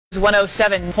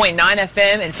107.9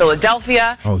 FM in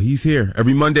Philadelphia. Oh, he's here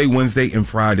every Monday, Wednesday, and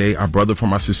Friday. Our brother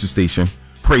from our sister station,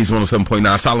 Praise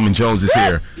 107.9. Solomon Jones is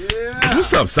here. Yeah.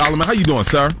 What's up, Solomon? How you doing,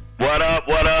 sir? What up,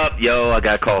 what up? Yo, I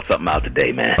got to call something out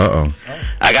today, man. Uh-oh.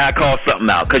 I got to call something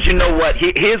out. Because you know what?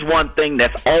 Here's one thing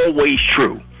that's always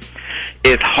true.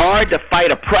 It's hard to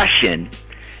fight oppression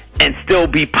and still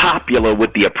be popular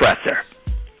with the oppressor.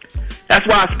 That's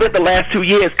why I spent the last 2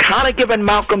 years kind of giving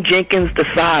Malcolm Jenkins the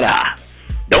side eye.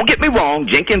 Don't get me wrong,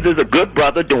 Jenkins is a good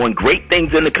brother doing great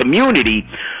things in the community,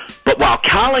 but while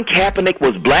Colin Kaepernick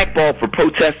was blackballed for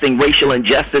protesting racial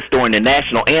injustice during the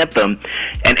national anthem,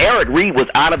 and Eric Reid was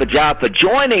out of a job for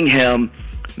joining him,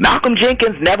 Malcolm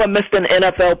Jenkins never missed an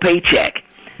NFL paycheck.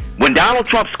 When Donald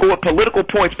Trump scored political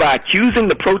points by accusing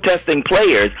the protesting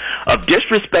players of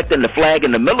disrespecting the flag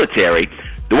and the military,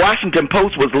 the Washington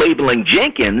Post was labeling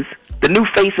Jenkins the new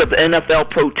face of the NFL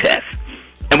protests.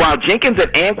 And while Jenkins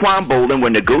and Anquan Boldin were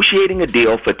negotiating a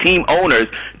deal for team owners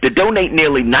to donate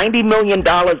nearly $90 million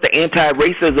to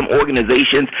anti-racism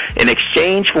organizations in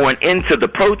exchange for an end to the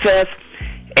protests,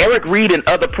 Eric Reid and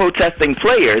other protesting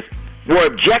players were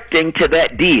objecting to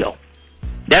that deal.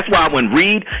 That's why when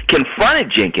Reid confronted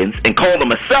Jenkins and called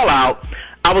him a sellout,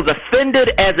 I was offended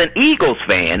as an Eagles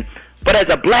fan, but as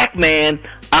a black man,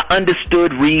 I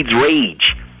understood Reid's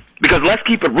rage. Because let's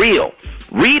keep it real.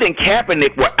 Reid and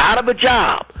Kaepernick were out of a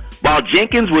job while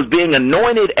Jenkins was being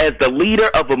anointed as the leader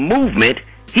of a movement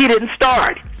he didn't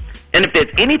start. And if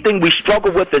there's anything we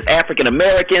struggle with as African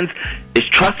Americans, is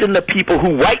trusting the people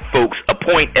who white folks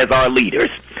appoint as our leaders.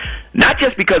 Not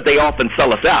just because they often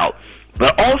sell us out,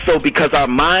 but also because our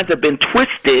minds have been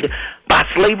twisted by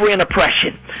slavery and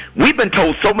oppression. We've been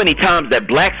told so many times that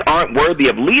blacks aren't worthy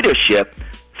of leadership,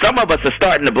 some of us are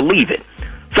starting to believe it.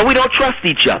 So we don't trust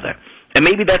each other. And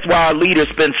maybe that's why our leaders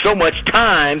spend so much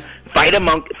time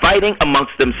fighting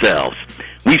amongst themselves.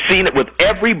 We've seen it with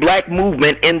every black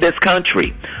movement in this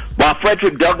country. While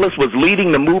Frederick Douglass was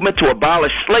leading the movement to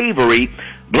abolish slavery,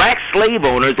 black slave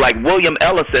owners like William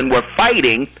Ellison were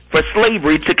fighting for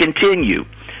slavery to continue.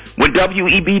 When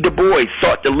W.E.B. Du Bois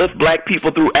sought to lift black people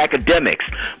through academics,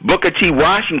 Booker T.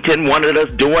 Washington wanted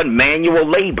us doing manual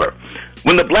labor.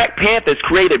 When the Black Panthers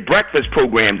created breakfast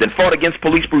programs and fought against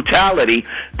police brutality,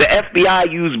 the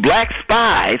FBI used black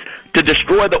spies to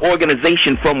destroy the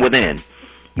organization from within.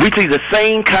 We see the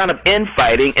same kind of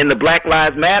infighting in the Black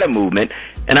Lives Matter movement,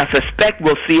 and I suspect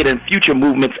we'll see it in future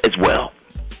movements as well.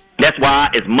 That's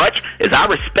why, as much as I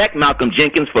respect Malcolm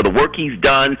Jenkins for the work he's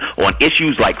done on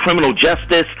issues like criminal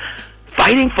justice,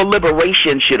 fighting for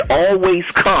liberation should always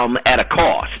come at a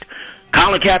cost.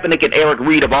 Colin Kaepernick and Eric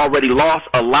Reid have already lost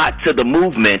a lot to the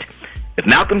movement. If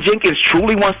Malcolm Jenkins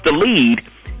truly wants to lead,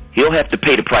 he'll have to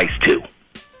pay the price too.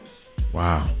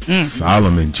 Wow.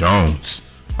 Solomon Jones,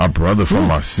 our brother from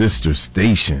our sister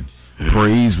station,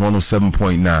 Praise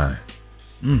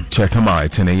 107.9. Check him out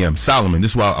at 10 a.m. Solomon,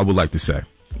 this is what I would like to say.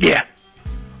 Yeah.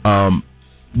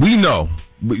 We know,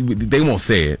 they won't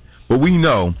say it, but we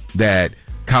know that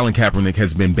Colin Kaepernick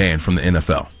has been banned from the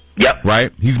NFL. Yep.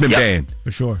 Right? He's been banned.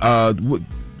 For sure.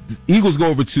 Eagles go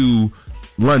over to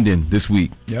London this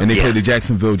week, and they play the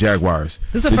Jacksonville Jaguars.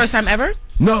 This is the first time ever?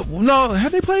 No.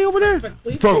 Have they played over there?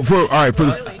 For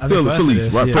the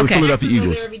Phillies, right? For the Philadelphia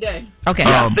Eagles. Every day. Okay.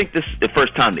 I think this is the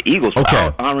first time the Eagles.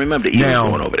 Okay. I don't remember the Eagles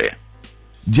going over there.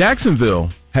 Jacksonville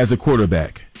has a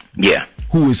quarterback. Yeah.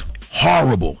 Who is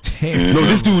horrible. No,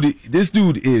 this dude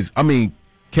is. I mean,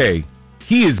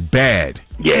 he is bad.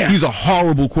 Yeah. He's a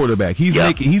horrible quarterback.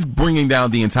 He's bringing down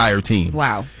the entire team.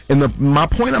 Wow. And my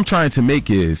point I'm trying to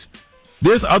make is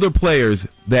there's other players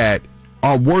that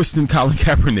are worse than Colin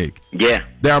Kaepernick. Yeah.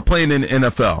 That are playing in the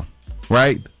NFL,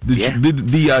 right?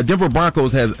 The Denver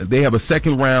Broncos have a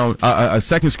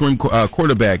second string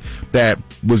quarterback that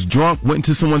was drunk, went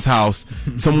into someone's house.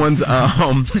 Someone's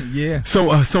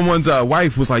someone's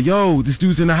wife was like, "Yo, this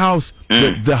dude's in the house."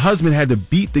 The husband had to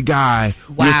beat the guy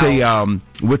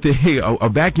with a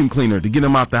vacuum cleaner to get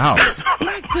him out the house.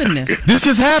 My goodness, this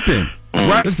just happened,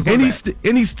 right?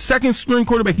 And he's second string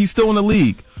quarterback. He's still in the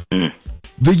league.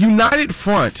 The united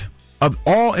front of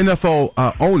all NFL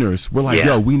owners were like,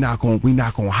 "Yo, we not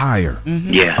gonna hire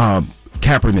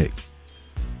Kaepernick."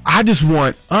 I just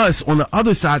want us on the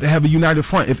other side to have a united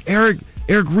front. If Eric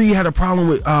Reid had a problem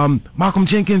with Malcolm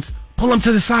Jenkins, pull him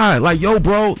to the side. Like, yo,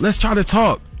 bro, let's try to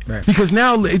talk. Right. Because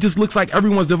now it just looks like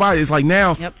everyone's divided. It's like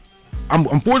now I'm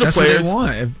for the players.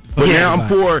 What they want. But now I'm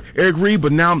for Eric Reid,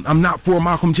 but now I'm not for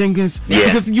Malcolm Jenkins. Yeah.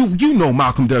 Because you know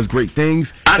Malcolm does great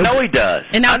things. I know he does.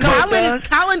 And now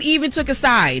Colin even took a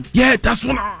side. Yeah, that's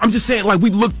what I'm just saying. Like, we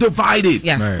look divided.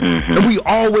 Yes. Right. And we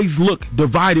always look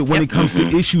divided when it comes to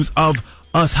issues of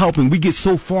us helping. We get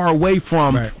so far away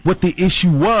from what the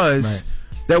issue was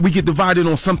that we get divided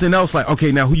on something else. Like,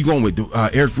 okay, now who you going with?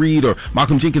 Eric Reid or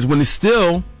Malcolm Jenkins? When it's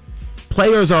still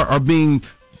players are being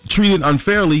treated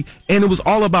unfairly, and it was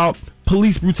all about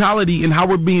police brutality and how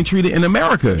we're being treated in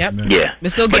America. Yep. Yeah.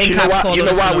 But still But getting you know cops why, you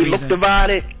know why we look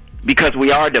divided? Because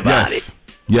we are divided.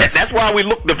 Yes. That's why we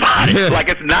look divided. Yeah. Like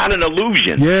it's not an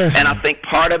illusion. Yeah. And I think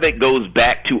part of it goes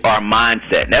back to our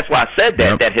mindset. And that's why I said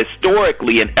that, that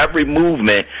historically in every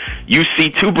movement, you see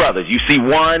two brothers. You see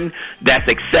one that's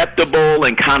acceptable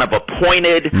and kind of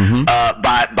appointed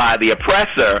by the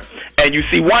oppressor, and you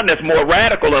see one that's more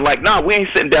radical and like, we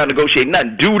ain't sitting down negotiating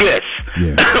nothing. Do this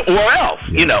or else,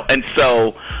 you know. And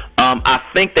so I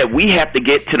think that we have to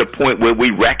get to the point where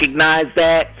we recognize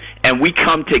that, and we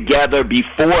come together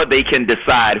before they can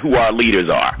decide who our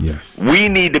leaders are. Yes. We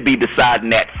need to be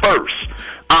deciding that first.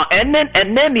 And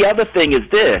then the other thing is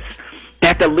this,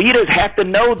 that the leaders have to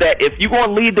know that if you're going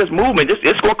to lead this movement, it's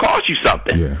going to cost you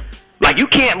something. Yeah. Like, you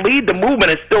can't lead the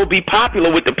movement and still be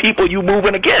popular with the people you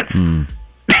moving against. You know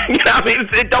what I mean?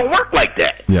 It don't work like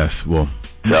that. Yes, well,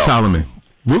 Solomon,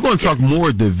 we're going to talk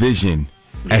more division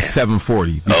at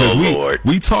 7:40 because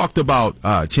we talked about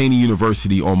Cheyney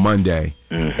University on Monday,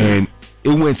 and it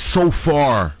went so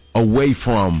far away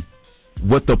from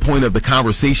what the point of the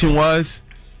conversation was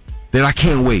that I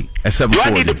can't wait at 7:40. Do I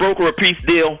need to broker a peace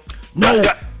deal? No, do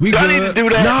I need to do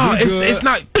that? No, it's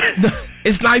not.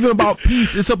 It's not even about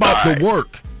peace. It's about the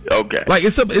work. Okay. Like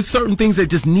it's certain things that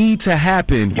just need to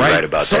happen. You're right about that.